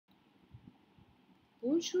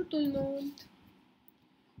Bonjour tout le monde.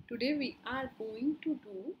 Today we are going to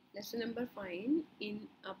do lesson number 5 in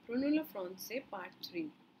Apprenons Français part 3,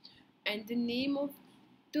 and the name of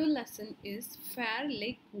the lesson is Faire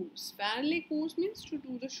les courses. Faire les courses means to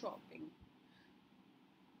do the shopping,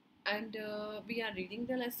 and we are reading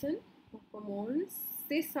the lesson. Come on,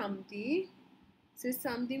 c'est samedi. C'est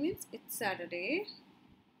samedi means it's Saturday,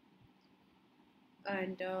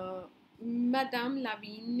 and Madame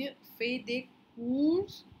Lavigne fait des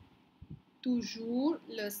courses toujours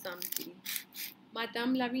le samedi.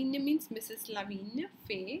 Madame Lavigne means Mrs. Lavigne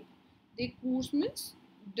fait des courses means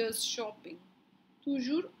does shopping.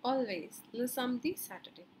 Toujours, always. Le samedi,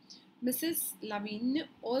 Saturday. Mrs. Lavigne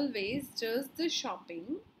always does the shopping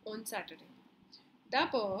on Saturday.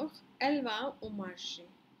 D'abord, elle va au marché.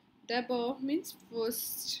 D'abord means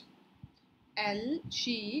first. Elle,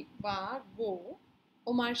 she, va, go.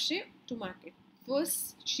 Au marché, to market.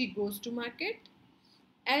 First, she goes to market.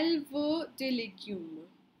 Elle veut des légumes,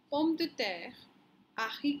 pommes de terre,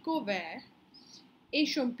 haricots verts et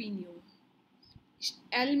champignons.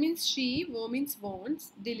 Elle means she, veut means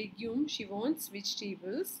wants, des légumes, she wants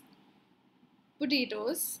vegetables,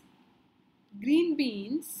 potatoes, green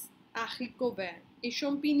beans, haricots verts et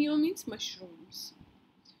champignons means mushrooms.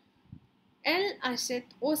 Elle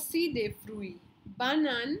achète aussi des fruits,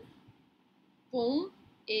 bananes, pommes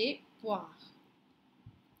et poires.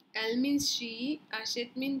 Elle means she,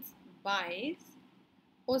 achète means buys,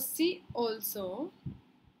 aussi also,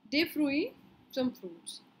 des fruits, some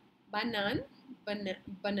fruits, banana,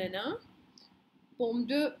 pomme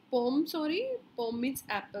means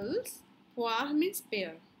apples, poire means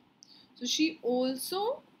pear. So she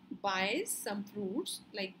also buys some fruits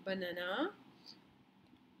like banana,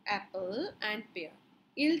 apple and pear.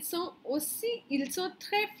 Ils sont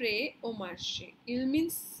très frais au marché. Il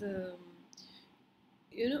means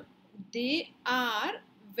they are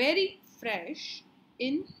very fresh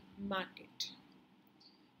in market.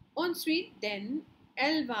 Ensuite, then,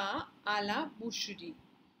 elle va à la boucherie.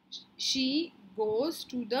 She goes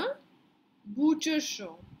to the butcher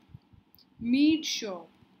shop, meat shop.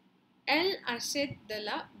 Elle achète de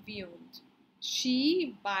la viande.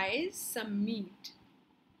 She buys some meat.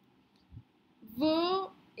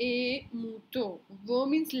 Veau et mouton. Veau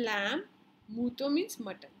means lamb, mouton means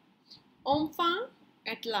mutton. Enfin,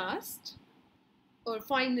 at last, or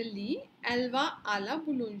finally, elle va à la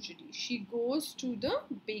boulangerie. She goes to the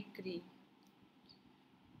bakery.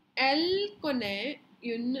 Elle connaît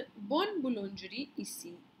une bonne boulangerie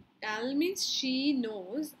ici. Elle means she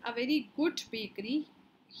knows a very good bakery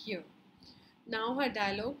here. Now her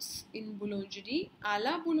dialogues in boulangerie. À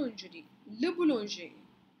la boulangerie. Le boulanger.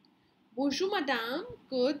 Bonjour madame,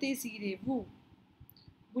 que désirez-vous?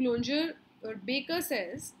 Boulanger or baker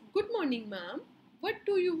says, good morning ma'am. What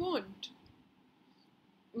do you want?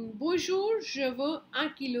 Bonjour, je veux 1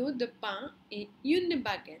 kilo de pain et une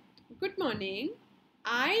baguette. Good morning,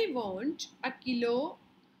 I want a kilo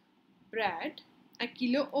of bread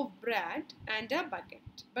and a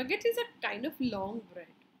baguette. Baguette is a kind of long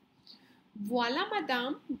bread. Voilà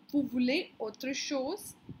madame, vous voulez autre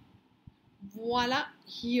chose? Voilà,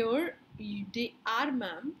 here they are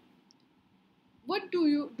ma'am. What do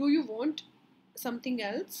you want something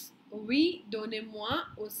else? Oui, donnez-moi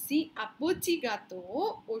aussi un petit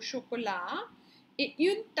gâteau au chocolat et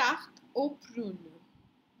une tarte aux prunes.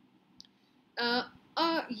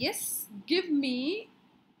 Yes, give me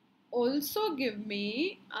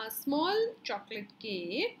a small chocolate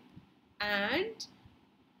cake and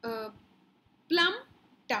plum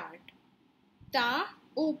tart. Tarte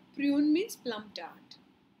aux prunes means plum tart.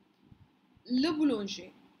 Le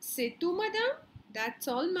boulanger. C'est tout, madame? That's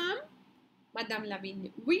all, ma'am? Madame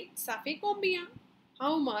Lavigne. Oui, ça fait combien?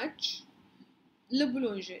 How much? Le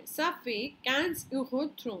boulanger. Ça fait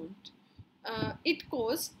 15,30 €. It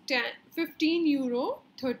costs 15,30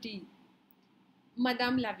 €.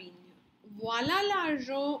 Madame Lavigne. Voilà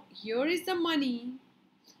l'argent. Here is the money.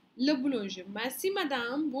 Le boulanger. Merci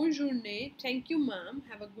madame. Bonne journée. Thank you ma'am.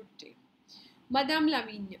 Have a good day. Madame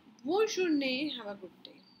Lavigne. Bonne journée. Have a good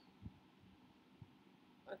day.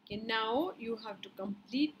 Okay, now you have to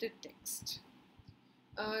complete the text.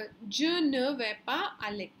 Je ne vais pas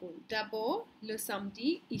à l'école. D'abord, le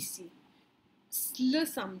samedi ici. Le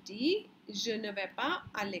samedi, je ne vais pas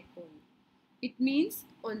à l'école. It means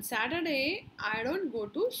on Saturday, I don't go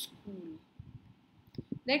to school.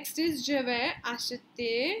 Next is je vais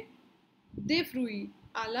acheter des fruits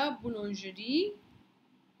à la boulangerie,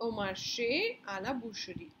 au marché, à la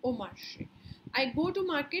boucherie, au marché. I go to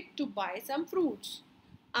market to buy some fruits.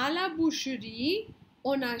 À la boucherie,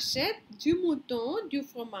 on achète du mouton, du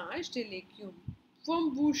fromage, des légumes.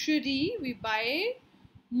 From boucherie, we buy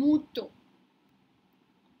Muito.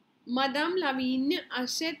 Madame Lavigne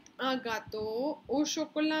achète un gâteau au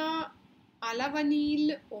chocolat, à la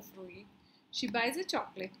vanille, aux fruits. She buys a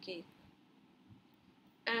chocolate cake.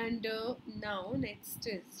 And now next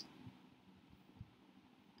is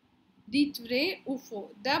dites vrai ou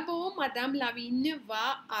faux. D'abord, Madame Lavigne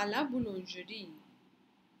va à la boulangerie.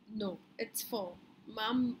 No, it's faux.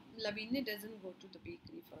 Ma'am Lavigne doesn't go to the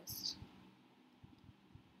bakery first.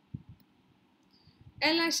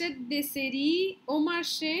 Elle achète des cerises au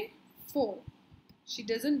marché. Faux. She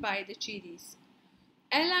doesn't buy the cherries.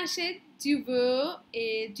 Elle achète du beurre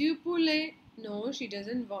et du poulet. No, she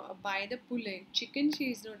doesn't buy the poulet. Chicken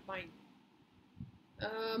she is not buying.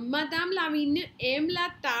 Madame Lavigne aime la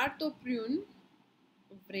tarte aux prunes.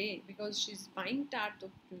 Vrai, because she's buying tarte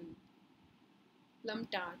aux prunes. Plum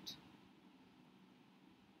tart.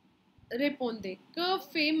 Répondez. Que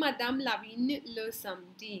fait Madame Lavigne le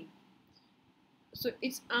samedi? So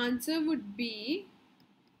its answer would be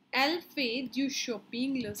elle fait du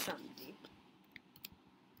shopping le samedi.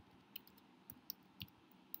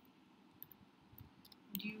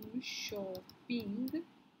 Du shopping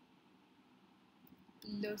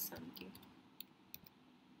le samedi.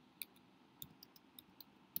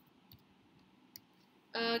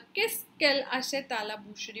 Qu'est-ce qu'elle achète à la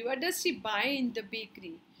boucherie? What does she buy in the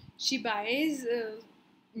bakery? She buys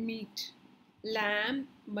meat, lamb,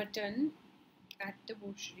 mutton at the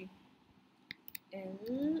boucherie.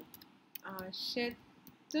 Elle achète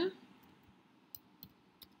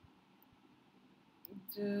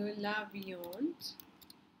de la viande.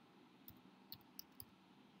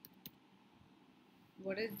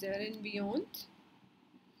 What is there in viande?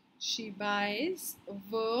 She buys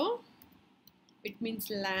veau, it means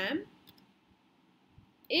lamb,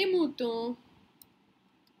 et mouton.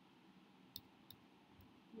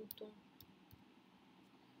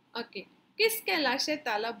 Okay. Qu'est-ce qu'elle achète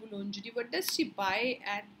à la boulangerie? What does she buy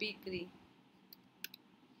at bakery?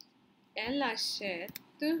 Elle achète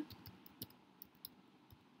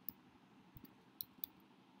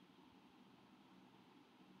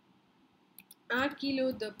un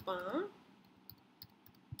kilo de pain,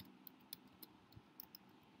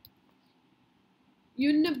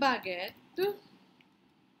 une baguette,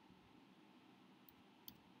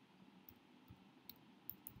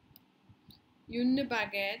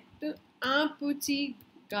 un petit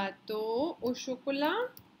gâteau au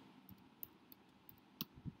chocolat,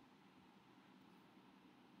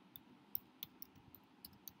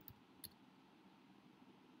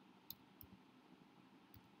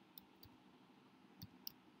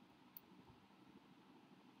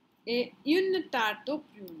 et une tarte aux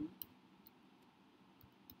prunes.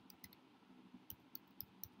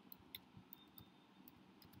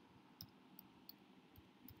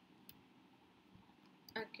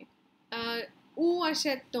 Okay. Où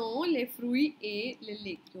achète-t-on les fruits et les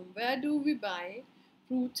légumes? Where do we buy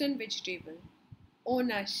fruits and vegetables? On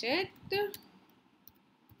achète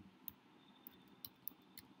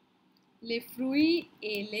les fruits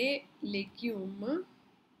et les légumes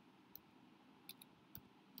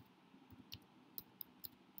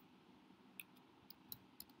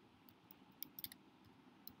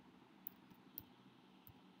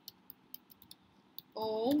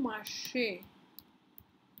au marché.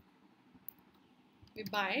 We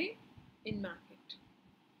buy in market.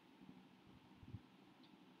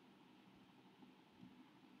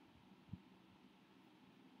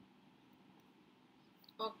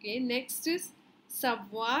 Okay, next is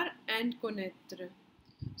savoir and connaître.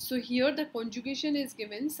 So here the conjugation is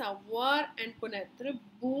given savoir and connaître.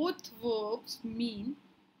 Both verbs mean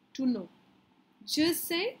to know. Je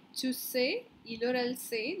sais, tu sais, il or elle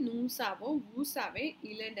sait, nous savons, vous savez,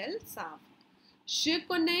 il and elle savent. Je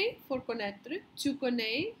connais for connaître, tu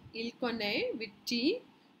connais, il connaît with T,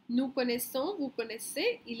 nous connaissons, vous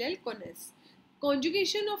connaissez, il elle connaissent.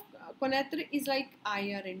 Conjugation of connaître is like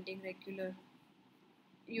IR ending regular.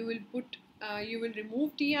 You will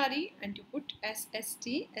remove TRE and you put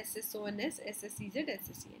SST, SSONS, SSEZ,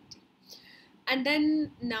 SSENT. And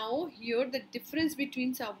then now here the difference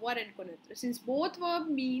between savoir and connaître. Since both verbs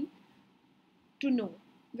mean to know,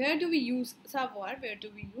 where do we use savoir? Where do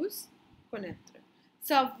we use connaître?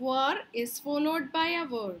 Savoir is followed by a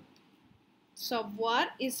verb. Savoir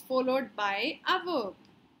is followed by a verb.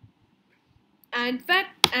 And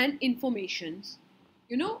fact and information.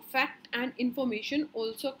 You know, fact and information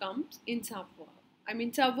also comes in savoir. I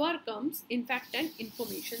mean, savoir comes in fact and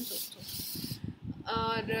information also.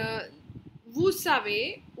 Vous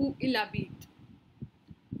savez où il habite.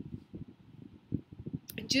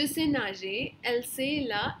 Je sais nager. Elle sait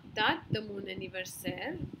la date de mon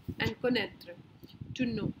anniversaire. And connaître, to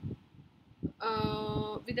know.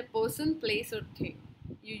 verb with a person, place or thing.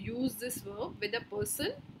 You use this verb with a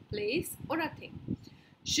person, place or a thing.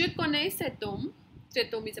 Je connais cet homme.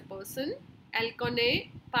 Cet homme is a person. Elle connaît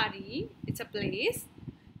Paris. It's a place.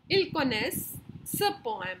 Ils connaissent ce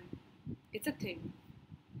poème. It's a thing.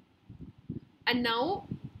 And now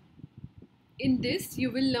in this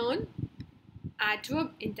you will learn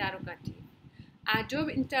adverb interrogative. Adverb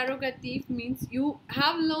interrogative means you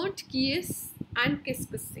have learnt qui est and qu'est-ce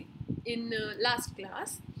que c'est in last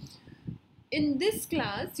class. In this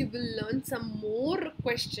class you will learn some more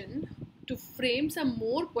question to frame some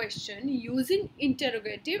more question using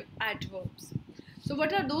interrogative adverbs. So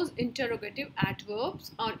what are those interrogative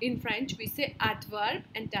adverbs? Or in French we say adverb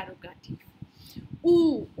interrogative.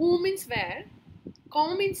 Où means where,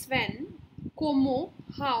 quand means when, comment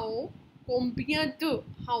how, combien de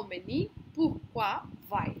how many, pourquoi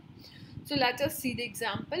why. So let us see the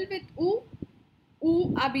example with où.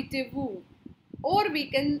 Où habitez-vous? Or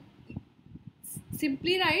we can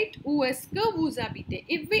simply write où est-ce que vous habitez.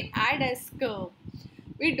 If we add est-ce que,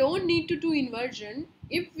 we don't need to do inversion.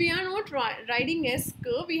 If we are not writing est-ce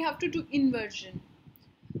que, we have to do inversion.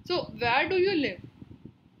 So where do you live?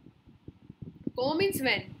 Quand means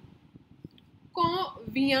when. Quand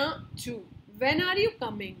viens-tu? When are you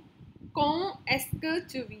coming? Quand est-ce que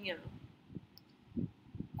tu viens?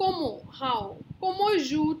 Comment, how. Comment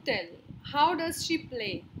joue-t-elle? How does she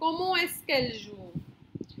play? Comment est-ce qu'elle joue?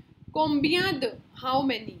 Combien de, how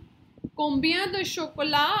many. Combien de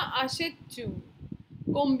chocolat achètes-tu?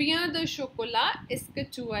 Combien de chocolat est-ce que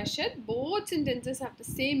tu achètes? Both sentences have the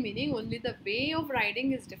same meaning, only the way of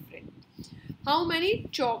writing is different. How many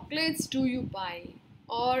chocolates do you buy?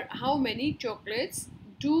 Or how many chocolates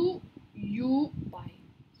do you buy?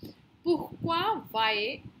 Pourquoi,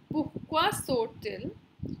 why? Pourquoi sort-il?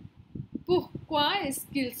 Pourquoi est-ce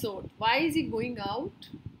qu'il sort? Why is he going out?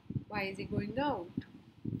 Why is he going out?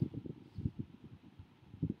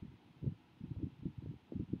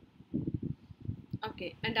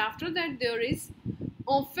 Okay, and after that there is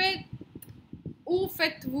en fait, où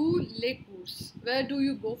faites-vous les courses? Where do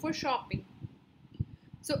you go for shopping?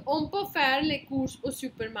 So, on peut faire les courses au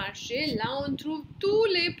supermarché. Là, on trouve tous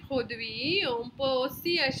les produits. On peut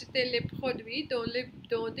aussi acheter les produits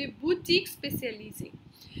dans des boutiques spécialisées.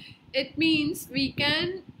 It means we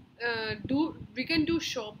can do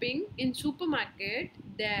shopping in supermarket.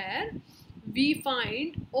 There we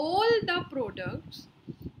find all the products.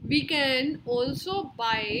 We can also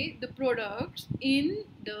buy the products in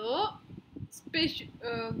the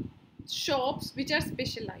shops which are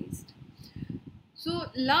specialized.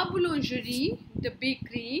 So la boulangerie, the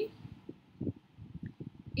bakery,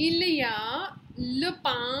 il y a le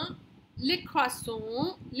pain, les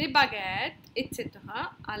croissants, les baguettes, etc.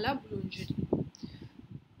 à la boulangerie.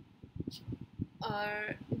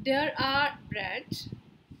 There are bread.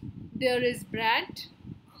 There is bread,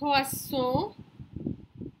 croissant,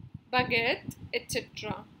 baguette,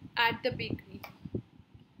 etc. at the bakery.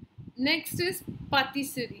 Next is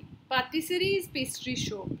pâtisserie. Pâtisserie is pastry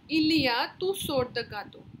shop. Il y a toutes sortes de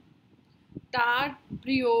gâteaux. Tarte,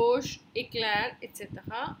 brioche, éclair, etc.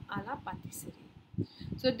 à la pâtisserie.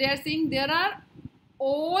 So they are saying there are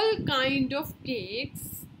all kind of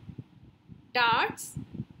cakes, tarts,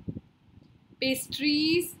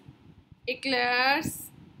 pastries, eclairs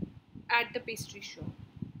at the pastry shop.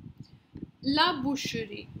 La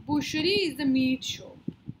boucherie. Boucherie is the meat shop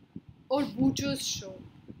or butcher's shop.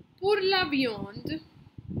 Pour la viande,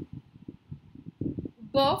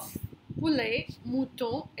 bœuf, poulet,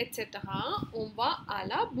 mouton, etc. On va à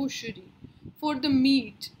la boucherie. For the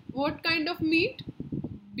meat, what kind of meat?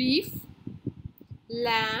 Beef,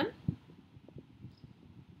 lamb,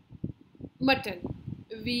 mutton.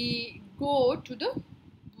 We go to the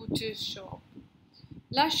butcher's shop.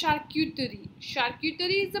 La charcuterie.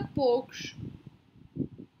 Charcuterie is a pork.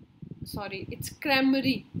 It's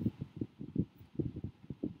crèmerie.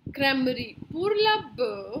 Crèmerie. Pour la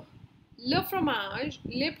beurre, le fromage,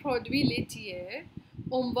 les produits laitiers,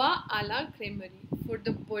 on va à la crèmerie. For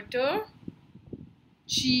the butter,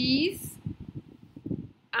 cheese,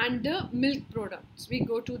 and the milk products, we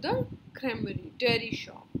go to the crèmerie, dairy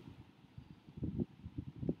shop.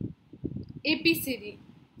 Épicerie,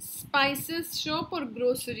 spices shop or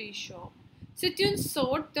grocery shop. C'est une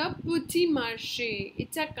sorte de petit marché.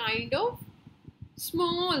 It's a kind of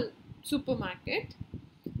small supermarket.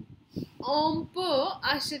 On peut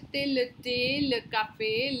acheter le thé, le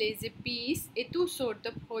café, les épices et toutes sortes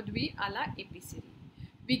de produits à la épicerie.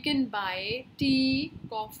 We can buy tea,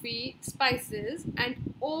 coffee, spices and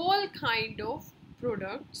all kind of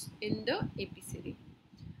products in the épicerie.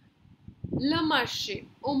 Le marché.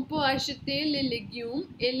 On peut acheter les légumes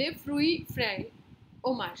et les fruits frais.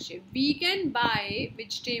 au marché. We can buy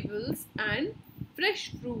vegetables and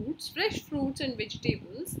fresh fruits and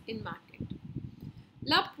vegetables in market.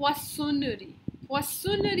 La poissonnerie.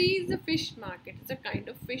 Poissonnerie is a fish market. It's a kind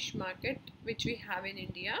of fish market which we have in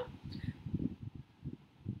India.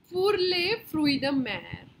 Pour les fruits de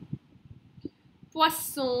mer.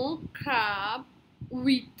 Poisson, crabe,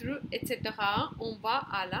 huître, etc. On va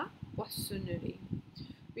à la poissonnerie.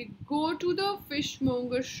 We go to the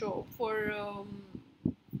fishmonger shop for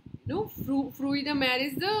fruit de mer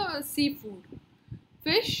is the seafood.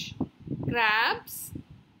 Fish, crabs,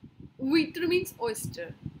 huître means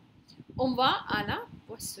oyster. On va à la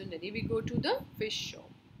poissonnerie. We go to the fish shop.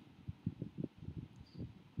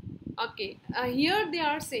 Okay, here they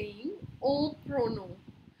are saying au pronom.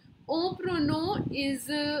 Au pronom is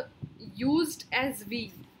used as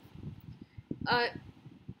we.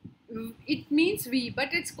 It means we,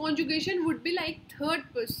 but its conjugation would be like third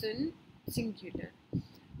person singular.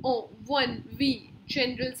 Oh, one, we,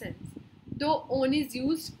 general sense. Though on is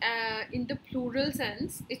used in the plural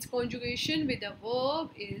sense, its conjugation with a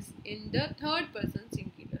verb is in the third person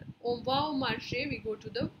singular. On va au marché, we go to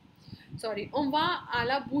the, on va à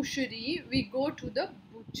la boucherie, we go to the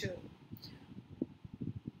butcher.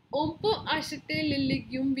 On peut acheter les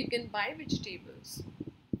légumes, we can buy vegetables.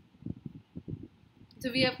 So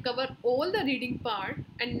we have covered all the reading part,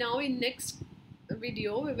 and now in next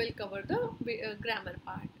video we will cover the grammar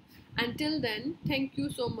part. Until then, thank you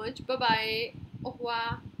so much. Bye bye. Au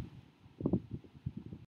revoir.